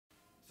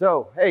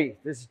So, hey,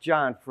 this is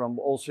John from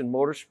Olsen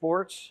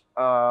Motorsports,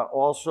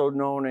 also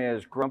known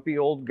as Grumpy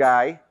Old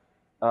Guy,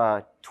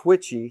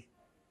 Twitchy,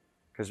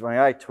 because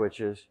my eye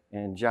twitches,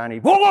 and Johnny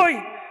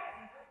Boy!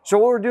 So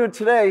what we're doing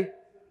today,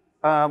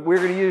 we're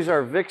going to use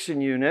our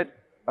Vixen unit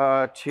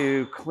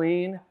to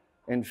clean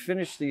and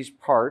finish these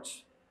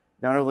parts,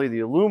 not only the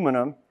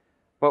aluminum,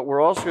 but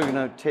we're also going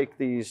to take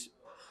these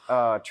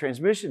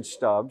transmission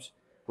stubs,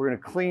 we're going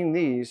to clean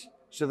these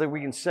so that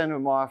we can send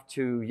them off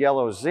to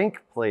yellow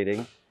zinc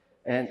plating.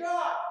 And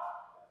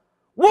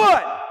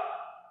what?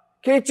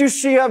 Can't you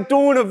see I'm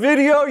doing a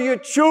video, you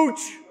chooch?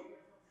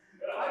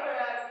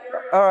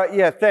 All right,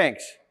 yeah,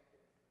 thanks.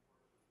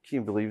 Can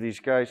you believe these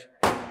guys?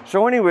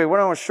 So anyway, what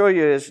I want to show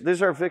you is, this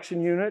is our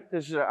Vixen unit.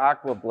 This is an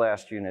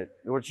Aquablast unit.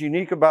 What's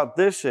unique about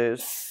this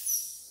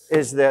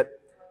is that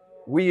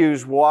we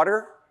use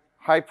water,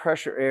 high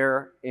pressure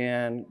air,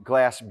 and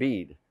glass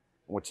bead.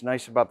 What's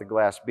nice about the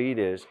glass bead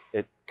is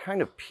it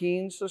kind of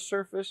peens the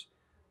surface,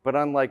 but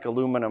unlike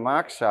aluminum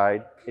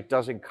oxide, it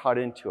doesn't cut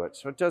into it,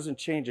 so it doesn't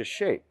change its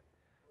shape.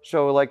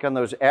 So like on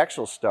those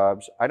axle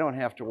stubs, I don't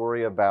have to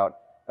worry about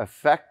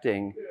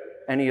affecting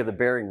any of the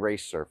bearing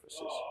race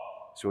surfaces.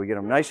 So we get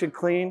them nice and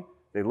clean,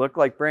 they look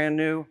like brand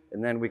new,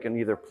 and then we can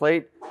either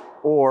plate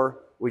or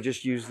we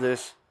just use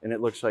this and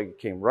it looks like it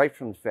came right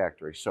from the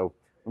factory. So what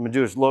I'm gonna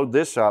do is load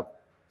this up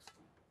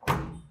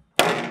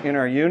in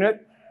our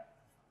unit,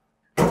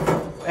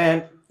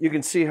 and you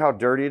can see how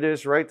dirty it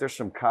is, right? There's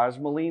some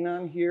cosmoline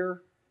on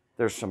here.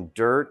 There's some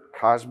dirt,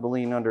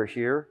 cosmoline under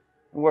here.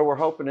 And what we're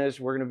hoping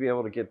is we're going to be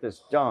able to get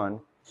this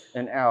done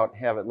and out,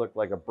 have it look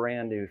like a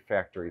brand new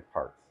factory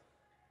part.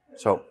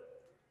 So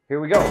here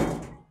we go.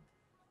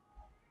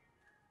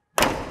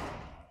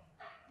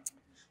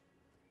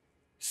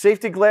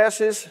 Safety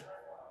glasses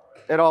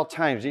at all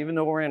times. Even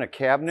though we're in a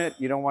cabinet,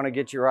 you don't want to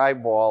get your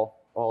eyeball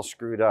all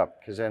screwed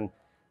up, because then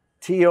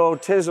T.O.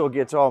 Tizzle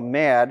gets all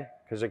mad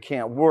because it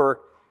can't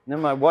work. And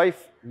then my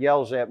wife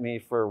yells at me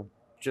for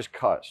just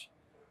cuz,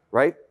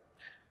 right?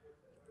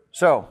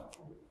 So,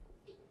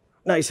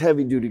 nice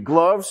heavy duty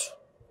gloves,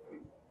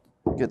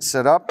 get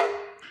set up,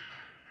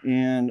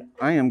 and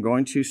I am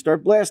going to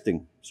start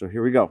blasting. So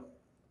here we go.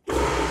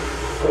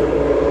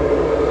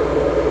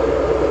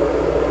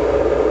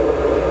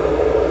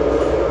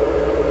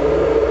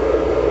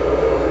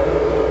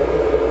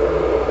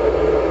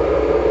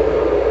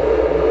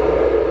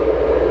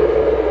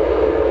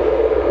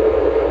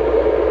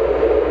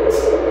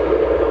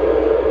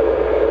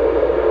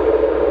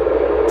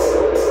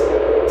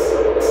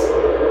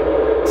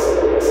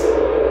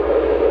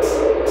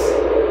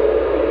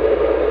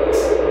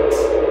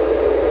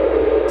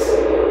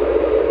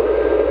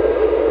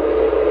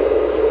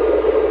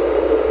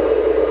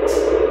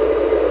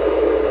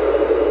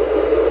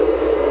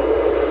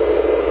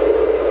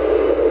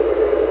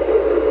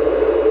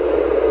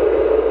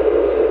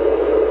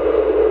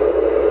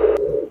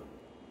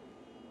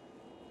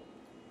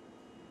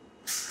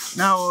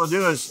 Now what we'll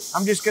do is,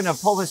 I'm just going to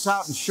pull this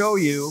out and show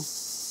you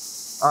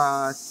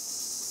some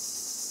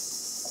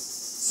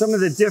of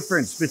the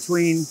difference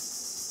between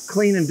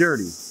clean and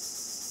dirty.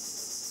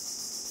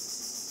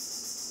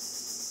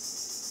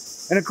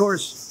 And of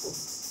course,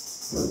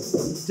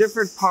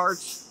 different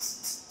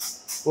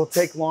parts will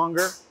take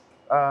longer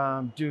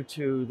due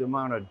to the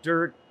amount of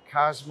dirt,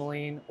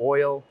 cosmoline,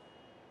 oil,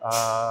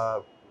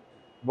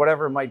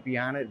 whatever might be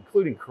on it,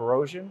 including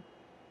corrosion.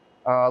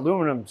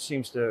 Aluminum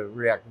seems to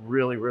react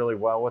really, really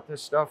well with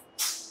this stuff.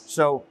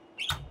 So,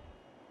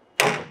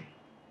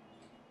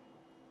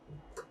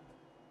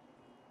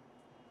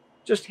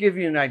 just to give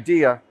you an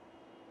idea,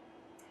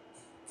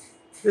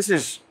 this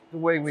is the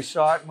way we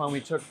saw it when we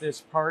took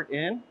this part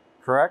in,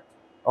 correct?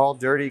 All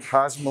dirty,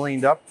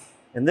 cosmolined up.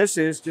 And this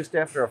is just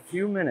after a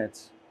few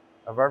minutes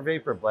of our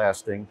vapor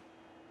blasting,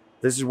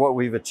 this is what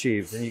we've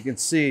achieved. And you can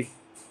see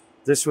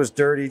this was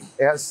dirty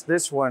as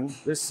this one,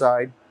 this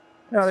side.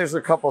 Now there's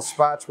a couple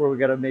spots where we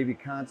got to maybe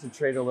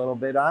concentrate a little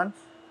bit on,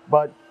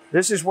 but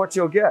this is what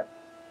you'll get.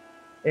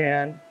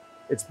 And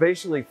it's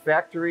basically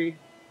factory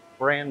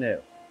brand new.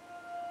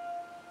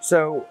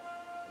 So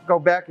go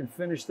back and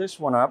finish this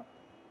one up.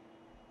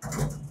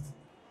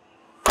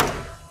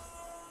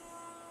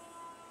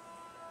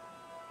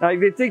 Now if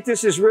you think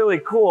this is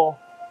really cool,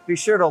 be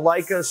sure to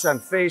like us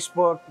on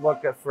Facebook,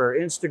 look for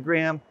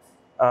Instagram,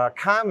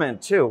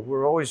 comment too.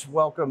 We're always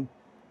welcome.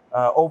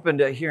 Open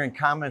to hearing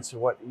comments of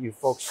what you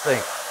folks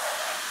think.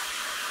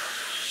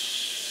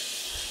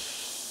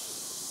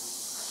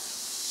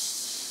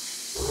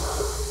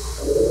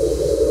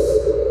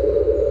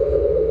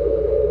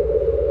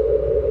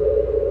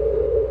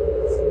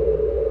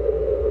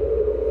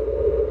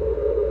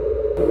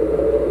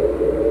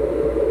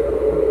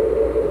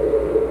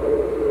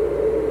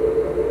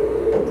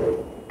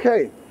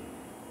 Okay.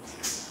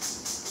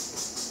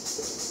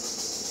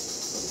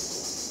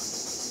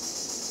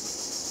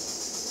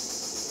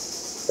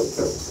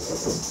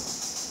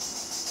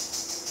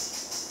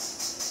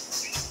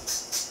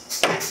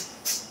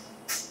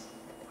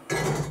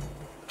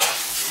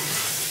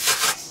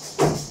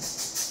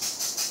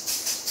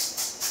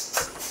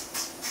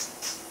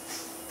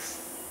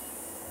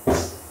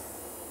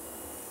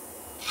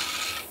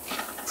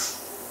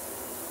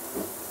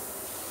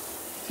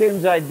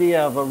 Tim's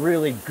idea of a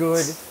really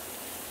good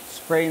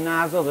spray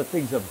nozzle. The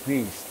thing's a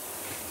beast.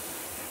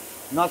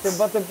 Nothing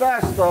but the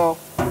best though.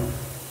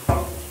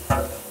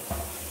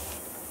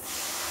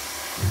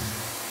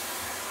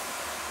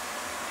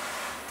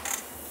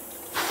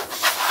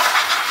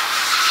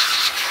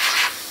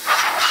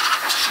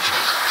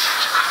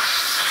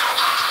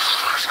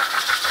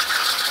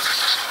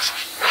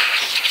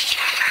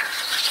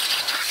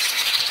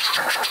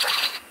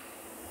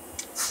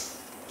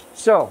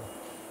 So,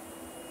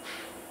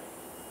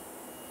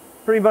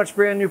 pretty much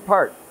brand new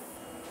part.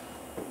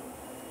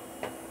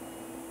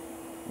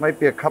 Might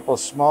be a couple of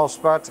small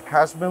spots of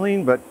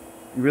cosmoline, but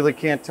you really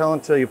can't tell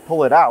until you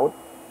pull it out.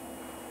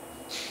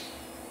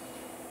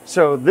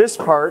 So this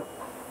part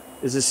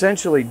is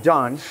essentially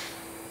done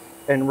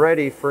and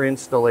ready for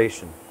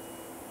installation.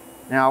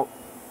 Now,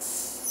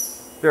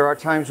 there are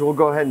times we'll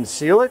go ahead and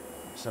seal it.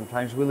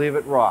 Sometimes we leave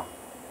it raw.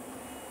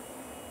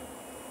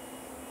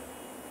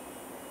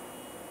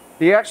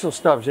 The axle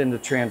stub's in the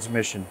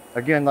transmission.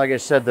 Again, like I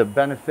said, the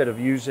benefit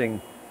of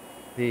using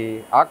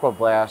the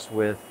Aquablast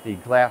with the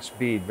glass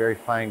bead, very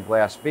fine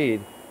glass bead,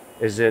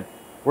 is that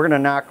we're gonna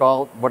knock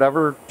all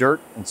whatever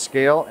dirt and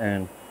scale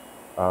and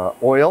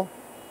oil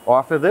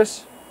off of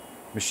this.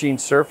 Machine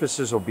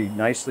surfaces will be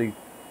nicely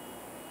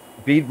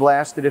bead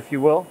blasted, if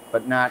you will,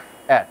 but not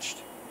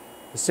etched.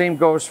 The same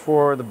goes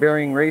for the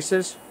bearing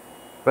races,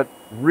 but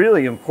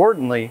really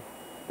importantly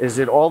is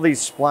that all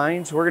these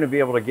splines, we're gonna be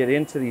able to get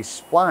into these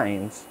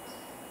splines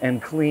and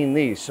clean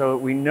these so that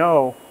we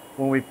know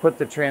when we put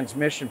the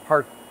transmission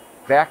part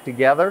back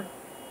together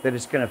that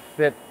it's going to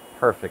fit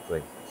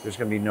perfectly. There's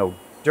going to be no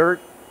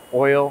dirt,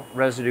 oil,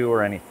 residue,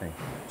 or anything.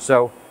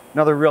 So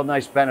another real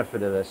nice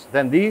benefit of this.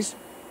 Then these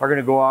are going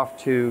to go off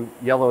to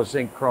yellow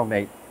zinc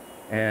chromate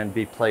and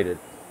be plated.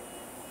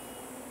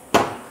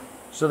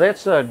 So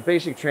that's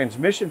basic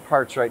transmission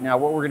parts right now.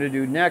 What we're going to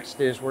do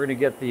next is we're going to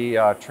get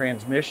the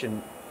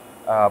transmission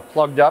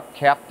plugged up,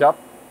 capped up,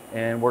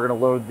 and we're going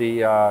to load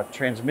the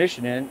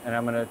transmission in, and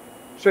I'm going to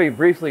show you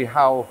briefly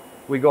how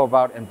we go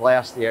about and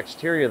blast the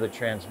exterior of the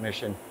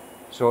transmission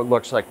so it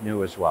looks like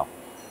new as well.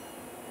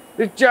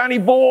 It's Johnny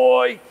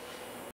Boy!